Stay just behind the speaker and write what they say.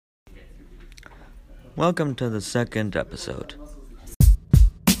Welcome to the second episode.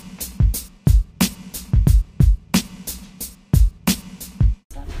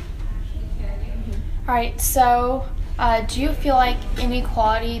 Alright, so do you feel like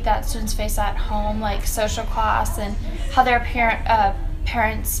inequality that students face at home, like social class and how their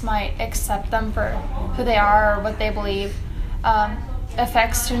parents might accept them for who they are or what they believe,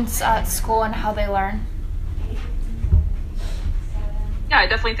 affects students at school and how they learn? Yeah, I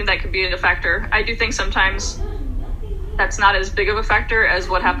definitely think that could be a factor. I do think sometimes that's not as big of a factor as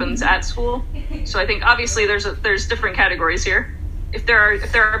what happens at school. So I think obviously there's different categories here. If there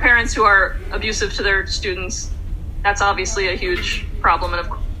are parents who are abusive to their students, that's obviously a huge problem, and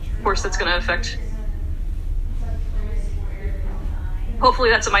of course that's going to affect. Hopefully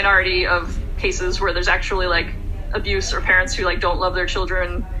that's a minority of cases where there's actually like abuse or parents who like don't love their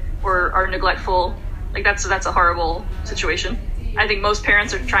children or are neglectful. Like that's a horrible situation. I think most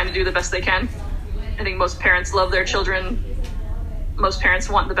parents are trying to do the best they can. I think most parents love their children. Most parents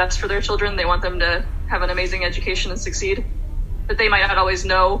want the best for their children. They want them to have an amazing education and succeed. But they might not always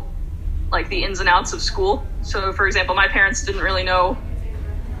know like the ins and outs of school. So for example, my parents didn't really know.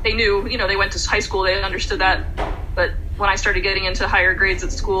 They knew, they went to high school, they understood that. But when I started getting into higher grades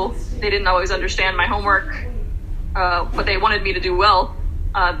at school, they didn't always understand my homework, but they wanted me to do well.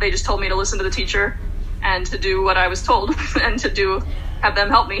 They just told me to listen to the teacher and to do what I was told and have them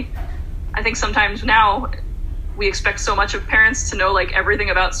help me. I think sometimes now we expect so much of parents to know like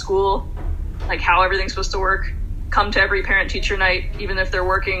everything about school, like how everything's supposed to work, come to every parent-teacher night, even if they're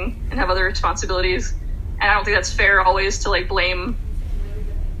working and have other responsibilities. And I don't think that's fair always to like blame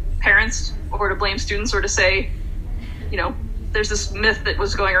parents or to blame students or to say, there's this myth that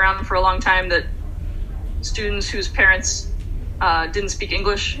was going around for a long time that students whose parents didn't speak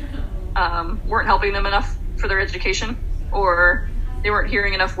English weren't helping them enough for their education, or they weren't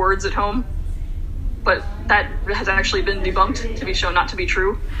hearing enough words at home. But that has actually been debunked to be shown not to be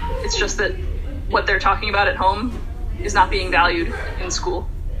true. It's just that what they're talking about at home is not being valued in school.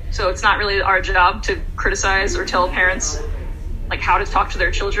 So it's not really our job to criticize or tell parents like how to talk to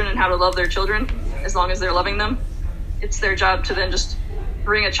their children and how to love their children, as long as they're loving them. It's their job to then just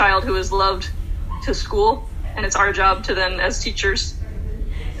bring a child who is loved to school, and it's our job to then, as teachers,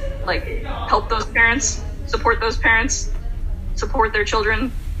 like help those parents, support their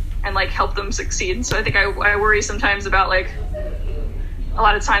children, and like help them succeed. So I think I worry sometimes about like a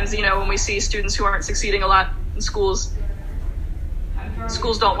lot of times, when we see students who aren't succeeding a lot in schools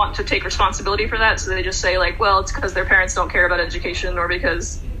don't want to take responsibility for that. So they just say like, well, it's because their parents don't care about education or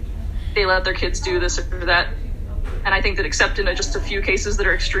because they let their kids do this or that. And I think that except in just a few cases that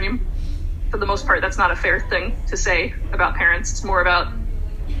are extreme, for the most part, that's not a fair thing to say about parents. It's more about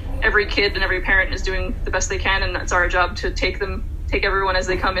every kid and every parent is doing the best they can, and it's our job to take everyone as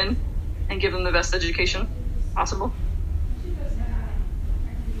they come in and give them the best education possible.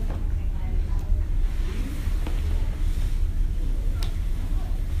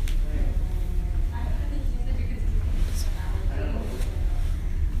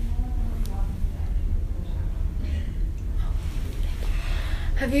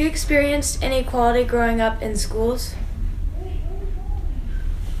 Have you experienced inequality growing up in schools?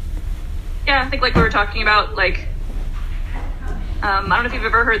 Yeah, I think like we were talking about, like, I don't know if you've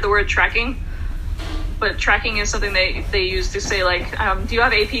ever heard the word tracking, but tracking is something they use to say, like, do you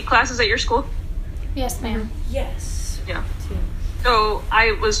have AP classes at your school? Yes, ma'am. Yes. Yeah. So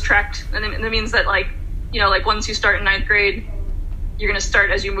I was tracked, and it means that, like, like once you start in 9th grade, you're going to start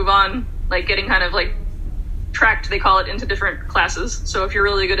as you move on, like getting kind of like tracked, they call it, into different classes. So if you're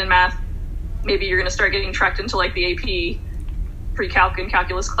really good in math, maybe you're going to start getting tracked into like the AP pre-calc and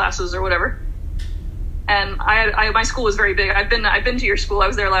calculus classes or whatever. And my school was very big. I've been to your school. I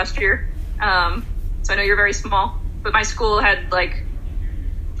was there last year. So I know you're very small, but my school had like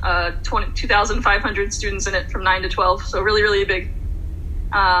 2,500 students in it from 9 to 12. So really, really big.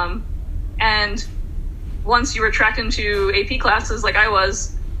 And once you were tracked into AP classes, like I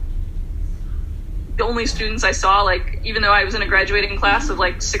was, the only students I saw, like, even though I was in a graduating class of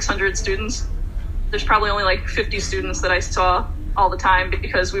like 600 students, there's probably only like 50 students that I saw all the time,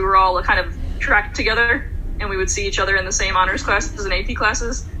 because we were all kind of tracked together and we would see each other in the same honors classes and AP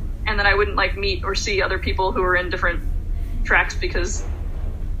classes. And then I wouldn't like meet or see other people who were in different tracks, because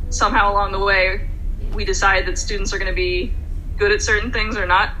somehow along the way we decide that students are going to be good at certain things or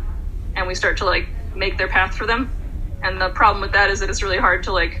not, and we start to like make their path for them. And the problem with that is that it's really hard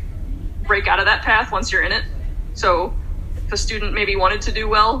to like break out of that path once you're in it. So if a student maybe wanted to do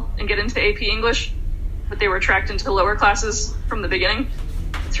well and get into AP English, but they were tracked into lower classes from the beginning,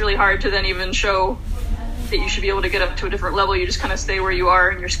 it's really hard to then even show that you should be able to get up to a different level. You just kind of stay where you are,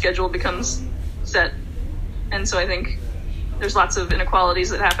 and your schedule becomes set. And so I think there's lots of inequalities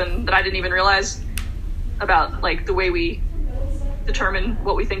that happen that I didn't even realize about, like, the way we determine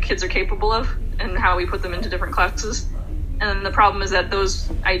what we think kids are capable of and how we put them into different classes. And the problem is that those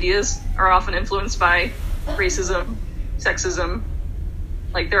ideas are often influenced by racism, sexism.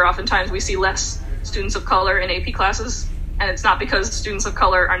 Like, there are often times we see less students of color in AP classes, and it's not because students of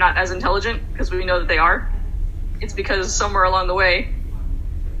color are not as intelligent, because we know that they are. It's because somewhere along the way,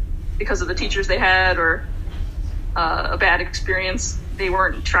 because of the teachers they had or a bad experience, they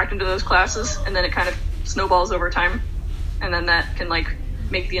weren't tracked into those classes, and then it kind of snowballs over time, and then that can, like,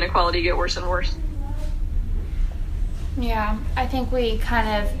 make the inequality get worse and worse. Yeah, I think we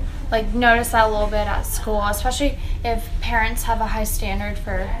kind of like notice that a little bit at school, especially if parents have a high standard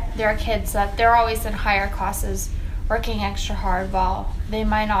for their kids, that they're always in higher classes working extra hard while they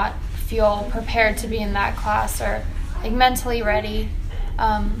might not feel prepared to be in that class or like mentally ready.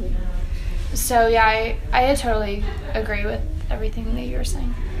 So yeah, I totally agree with everything that you were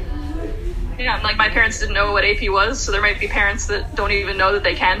saying. Yeah, like, my parents didn't know what AP was, so there might be parents that don't even know that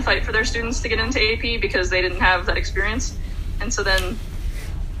they can fight for their students to get into AP because they didn't have that experience. And so then,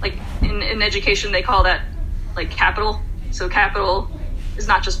 like, in education, they call that, like, capital. So capital is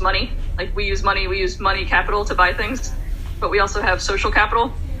not just money. Like, we use money capital to buy things, but we also have social capital,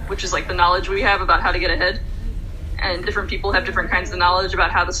 which is, like, the knowledge we have about how to get ahead. And different people have different kinds of knowledge about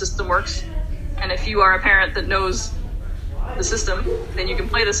how the system works. And if you are a parent that knows the system, then you can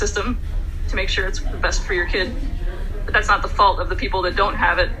play the system to make sure it's the best for your kid. But that's not the fault of the people that don't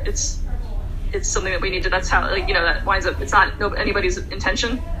have it. It's something that we need to, that's how, like, you know, that winds up, it's not anybody's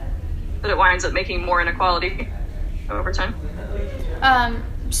intention, but it winds up making more inequality over time.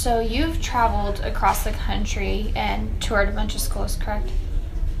 So you've traveled across the country and toured a bunch of schools, correct?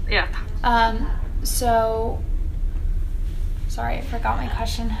 Yeah. So, sorry, I forgot my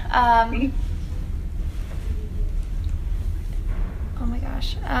question. Oh my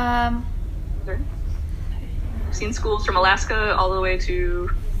gosh. Sure. I've seen schools from Alaska all the way to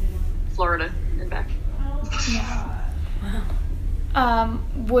Florida and back. Yeah.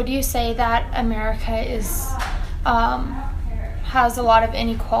 Would you say that America is has a lot of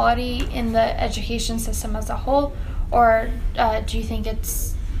inequality in the education system as a whole, or do you think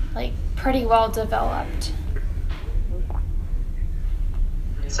it's like pretty well developed?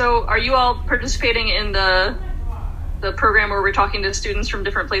 So, are you all participating in the program where we're talking to students from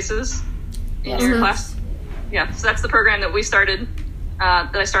different places in your class? Yeah, so that's the program that we started,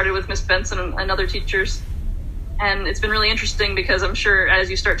 that I started with Miss Benson and other teachers. And it's been really interesting because I'm sure as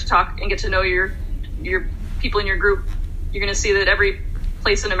you start to talk and get to know your people in your group, you're going to see that every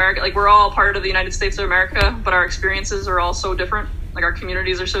place in America, like, we're all part of the United States of America, but our experiences are all so different. Like, our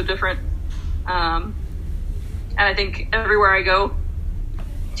communities are so different. And I think everywhere I go,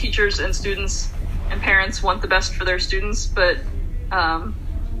 teachers and students and parents want the best for their students, but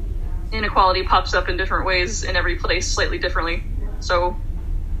inequality pops up in different ways in every place slightly differently. So,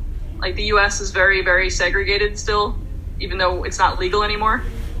 like, the U.S. is very, very segregated still, even though it's not legal anymore.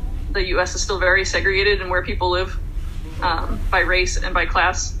 The U.S. is still very segregated in where people live by race and by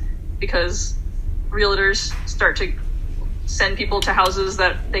class, because realtors start to send people to houses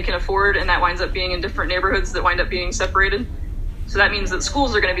that they can afford, and that winds up being in different neighborhoods that wind up being separated. So that means that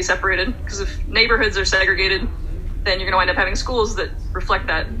schools are going to be separated, because if neighborhoods are segregated, then you're going to wind up having schools that reflect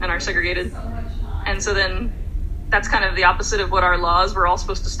that and are segregated. And so then that's kind of the opposite of what our laws were all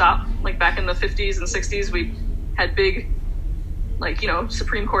supposed to stop. Like, back in the 50s and 60s, we had big, like, you know,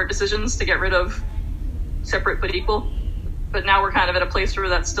 Supreme Court decisions to get rid of separate but equal. But now we're kind of at a place where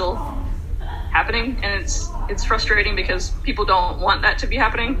that's still happening, and it's frustrating because people don't want that to be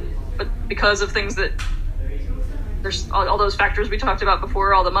happening, but because of things that, there's all those factors we talked about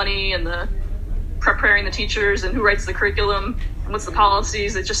before, all the money and the preparing the teachers and who writes the curriculum and what's the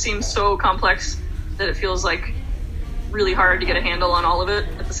policies, it just seems so complex that it feels like really hard to get a handle on all of it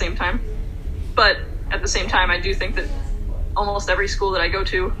at the same time. But at the same time, I do think that almost every school that I go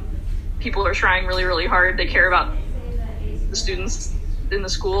to, people are trying really, really hard. They care about the students in the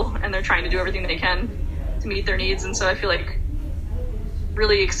school, and they're trying to do everything they can to meet their needs. And so I feel like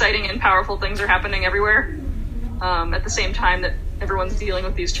really exciting and powerful things are happening everywhere at the same time that everyone's dealing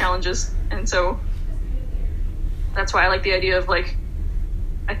with these challenges. And so that's why I like the idea of, like,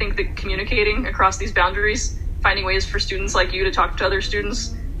 I think that communicating across these boundaries, finding ways for students like you to talk to other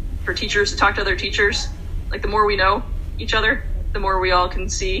students, for teachers to talk to other teachers, like, the more we know each other, the more we all can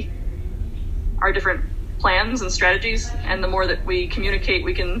see our different plans and strategies, and the more that we communicate,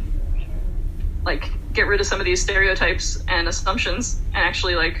 we can, like, get rid of some of these stereotypes and assumptions and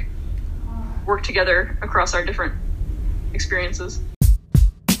actually, like, work together across our different experiences.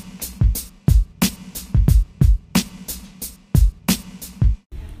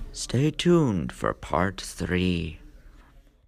 Stay tuned for part 3.